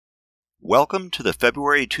Welcome to the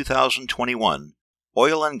February 2021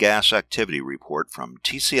 Oil and Gas Activity Report from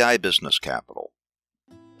TCI Business Capital.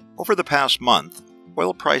 Over the past month,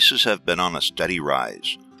 oil prices have been on a steady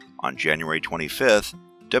rise. On January 25th,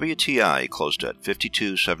 WTI closed at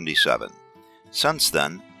 $52.77. Since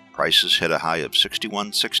then, prices hit a high of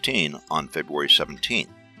 $61.16 on February 17th.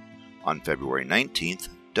 On February 19th,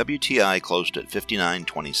 WTI closed at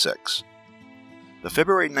 $59.26. The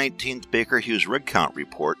February 19th Baker Hughes rig count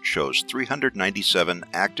report shows 397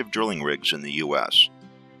 active drilling rigs in the U.S.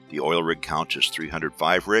 The oil rig count is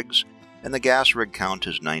 305 rigs, and the gas rig count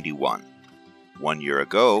is 91. 1 year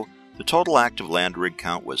ago, the total active land rig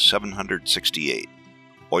count was 768.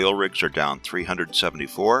 Oil rigs are down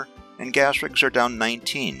 374, and gas rigs are down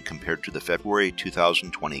 19 compared to the February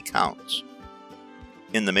 2020 counts.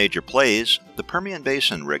 In the major plays, the Permian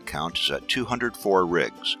Basin rig count is at 204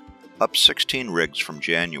 rigs, up 16 rigs from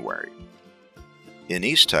January. In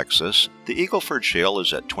East Texas, the Eagle Ford Shale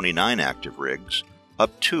is at 29 active rigs,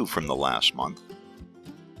 up 2 from the last month.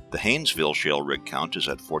 The Haynesville Shale rig count is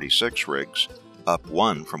at 46 rigs, up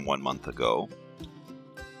 1 from 1 month ago.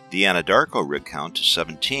 The Anadarko rig count is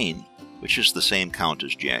 17, which is the same count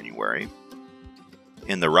as January.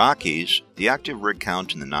 In the Rockies, the active rig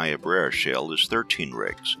count in the Niobrara Shale is 13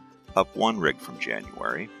 rigs, up 1 rig from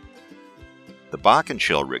January. The Bakken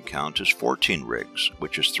Shale rig count is 14 rigs,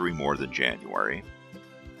 which is 3 more than January.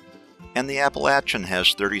 And the Appalachian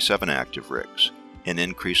has 37 active rigs, an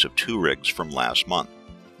increase of 2 rigs from last month.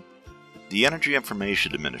 The Energy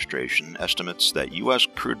Information Administration estimates that U.S.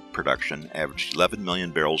 crude production averaged 11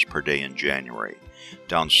 million barrels per day in January,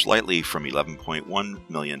 down slightly from 11.1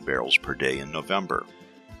 million barrels per day in November.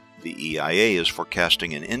 The EIA is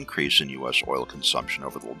forecasting an increase in U.S. oil consumption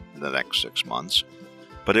over the next 6 months,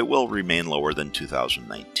 but it will remain lower than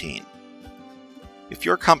 2019. If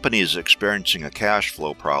your company is experiencing a cash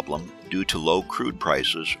flow problem due to low crude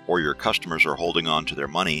prices or your customers are holding on to their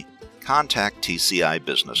money, contact TCI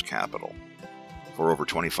Business Capital. For over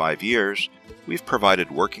 25 years, we've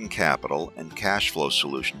provided working capital and cash flow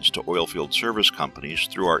solutions to oilfield service companies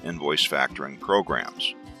through our invoice factoring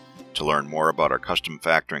programs. To learn more about our custom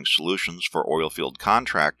factoring solutions for oilfield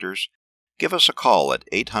contractors, give us a call at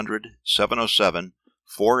 800-707-4845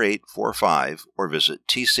 or visit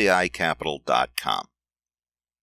tcicapital.com.